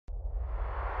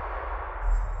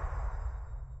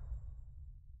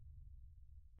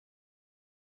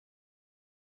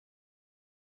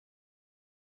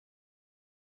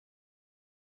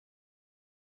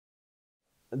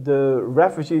the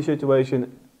refugee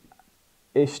situation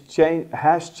has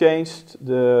changed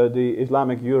the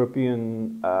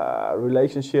Islamic-European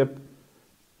relationship.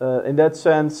 In that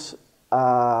sense,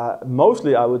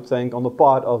 mostly I would think on the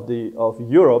part of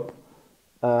Europe,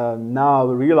 now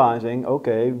realizing,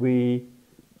 okay, we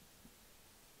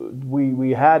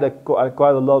had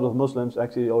quite a lot of Muslims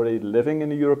actually already living in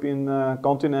the European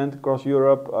continent, across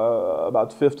Europe,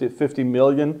 about 50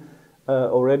 million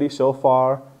already so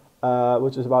far,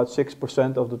 which is about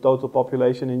 6% of the total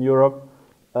population in Europe.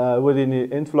 Within the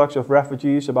influx of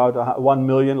refugees, about 1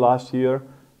 million last year,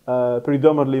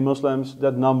 predominantly Muslims,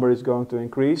 that number is going to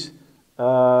increase.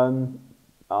 In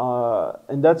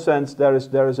that sense, there is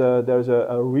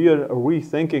a real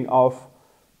rethinking of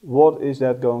what is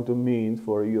that going to mean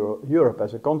for Europe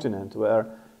as a continent, where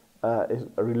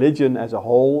religion as a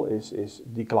whole is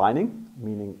declining,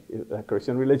 meaning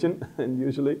Christian religion,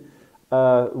 usually,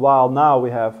 while now we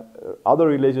have other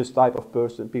religious type of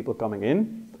people coming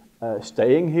in,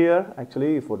 staying here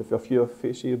actually for the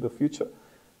foreseeable future.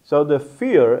 So the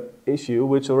fear issue,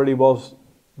 which already was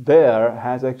there,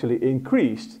 has actually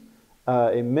increased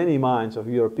in many minds of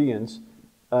Europeans,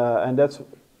 and that's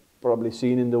probably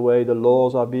seen in the way the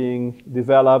laws are being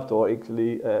developed, or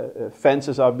actually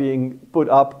fences are being put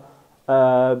up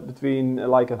between,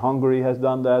 like Hungary has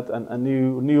done that, and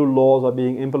new laws are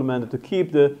being implemented to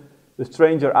keep the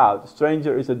stranger out. The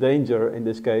stranger is a danger in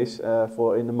this case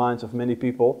in the minds of many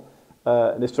people.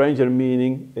 The stranger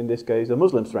meaning, in this case, a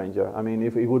Muslim stranger. I mean,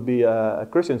 if it would be a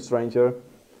Christian stranger,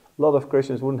 a lot of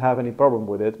Christians wouldn't have any problem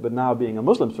with it, but now being a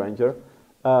Muslim stranger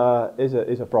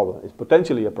is a problem, is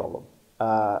potentially a problem.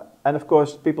 And of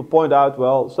course, people point out,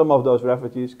 well, some of those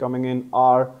refugees coming in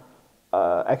are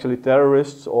actually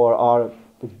terrorists or are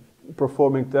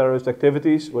performing terrorist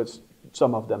activities, which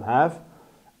some of them have.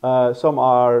 Some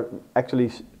are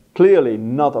actually clearly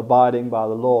not abiding by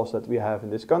the laws that we have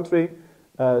in this country.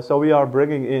 So we are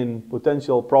bringing in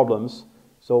potential problems,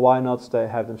 so why not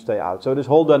have them stay out? So this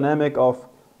whole dynamic of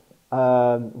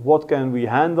what can we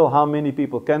handle, how many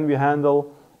people can we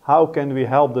handle, how can we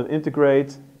help them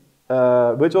integrate,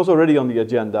 which was already on the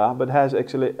agenda, but has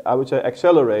actually, I would say,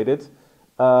 accelerated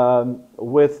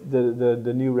with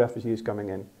the new refugees coming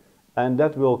in. And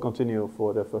that will continue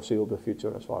for the foreseeable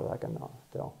future, as far as I can now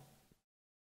tell.